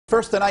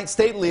First tonight,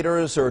 state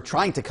leaders are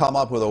trying to come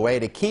up with a way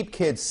to keep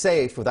kids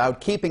safe without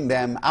keeping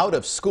them out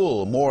of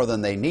school more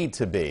than they need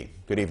to be.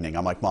 Good evening,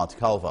 I'm Mike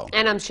Montecalvo.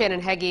 And I'm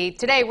Shannon Heggie.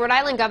 Today, Rhode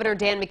Island Governor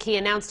Dan McKee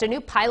announced a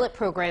new pilot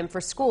program for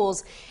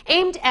schools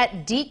aimed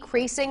at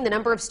decreasing the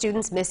number of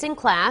students missing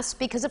class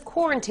because of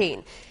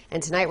quarantine.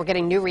 And tonight, we're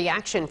getting new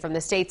reaction from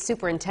the State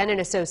Superintendent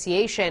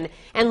Association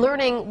and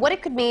learning what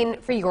it could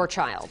mean for your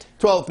child.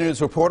 12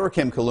 News reporter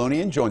Kim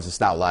Kalunian joins us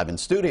now live in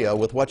studio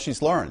with what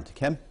she's learned.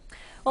 Kim?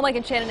 Well, Mike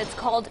and Shannon, it's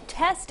called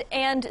Test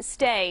and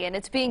Stay, and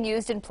it's being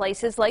used in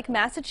places like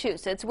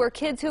Massachusetts, where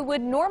kids who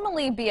would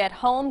normally be at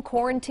home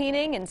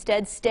quarantining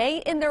instead stay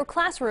in their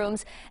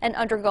classrooms and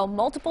undergo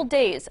multiple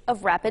days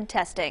of rapid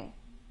testing.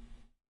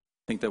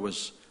 I think there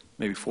was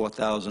maybe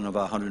 4,000 of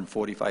our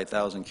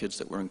 145,000 kids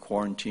that were in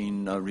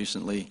quarantine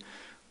recently.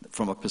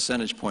 From a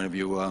percentage point of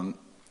view,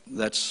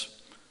 that's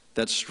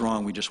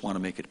strong. We just want to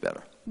make it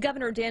better.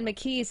 Governor Dan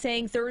McKee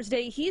saying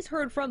Thursday he's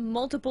heard from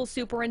multiple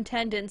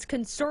superintendents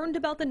concerned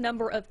about the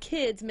number of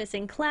kids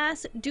missing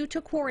class due to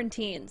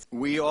quarantines.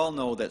 We all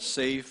know that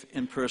safe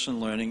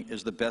in-person learning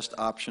is the best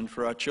option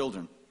for our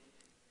children,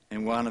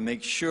 and we want to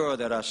make sure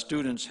that our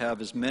students have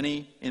as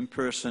many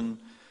in-person,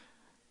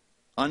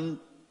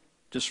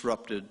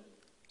 undisrupted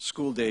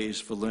school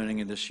days for learning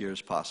in this year as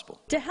possible.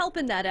 To help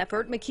in that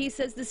effort, McKee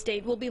says the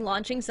state will be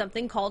launching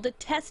something called a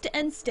Test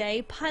and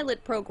Stay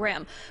pilot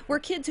program, where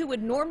kids who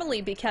would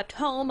normally be kept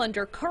home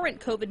under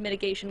current COVID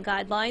mitigation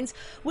guidelines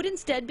would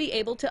instead be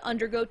able to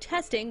undergo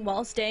testing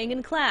while staying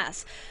in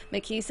class.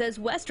 McKee says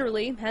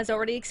Westerly has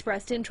already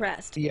expressed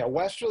interest. Yeah,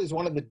 Westerly is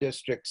one of the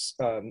districts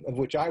of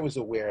which I was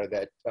aware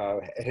that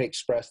had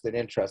expressed an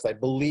interest. I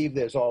believe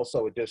there's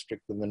also a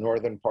district in the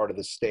northern part of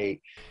the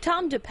state.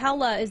 Tom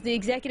DePella is the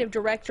executive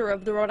director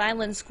of the Rhode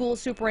Island School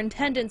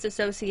Superintendents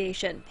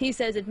Association. He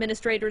says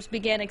administrators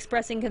began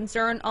expressing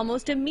concern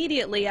almost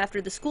immediately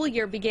after the school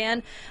year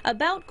began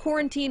about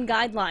quarantine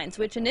guidelines,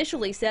 which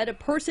initially said a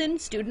person,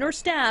 student or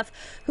staff,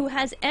 who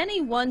has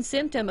any one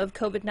symptom of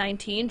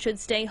COVID-19 should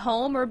stay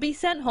home or be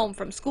sent home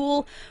from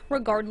school,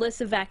 regardless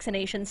of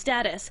vaccination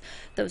status.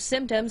 Those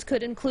symptoms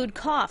could include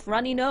cough,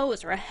 runny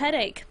nose, or a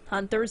headache.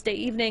 On Thursday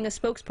evening, a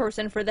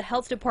spokesperson for the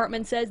health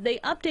department says they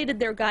updated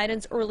their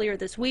guidance earlier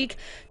this week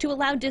to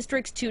allow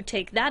districts to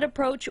take that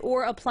approach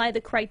or apply the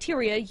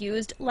criteria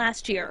used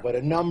last year. But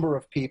a number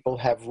of people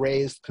have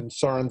raised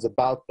concerns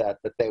about that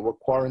they were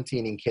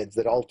quarantining kids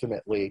that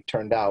ultimately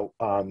turned out,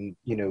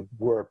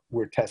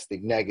 were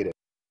testing negative.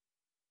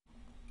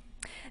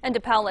 And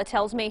DePaula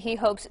tells me he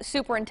hopes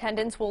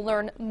superintendents will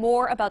learn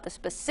more about the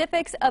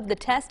specifics of the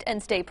Test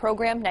and Stay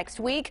program next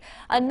week.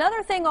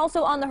 Another thing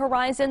also on the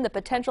horizon, the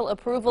potential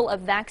approval of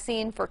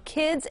vaccine for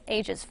kids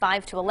ages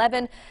 5 to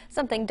 11,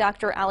 something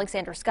Dr.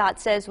 Alexander Scott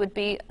says would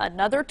be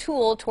another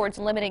tool towards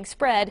limiting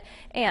spread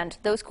and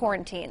those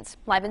quarantines.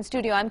 Live in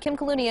studio, I'm Kim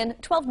Kalunian,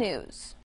 12 News.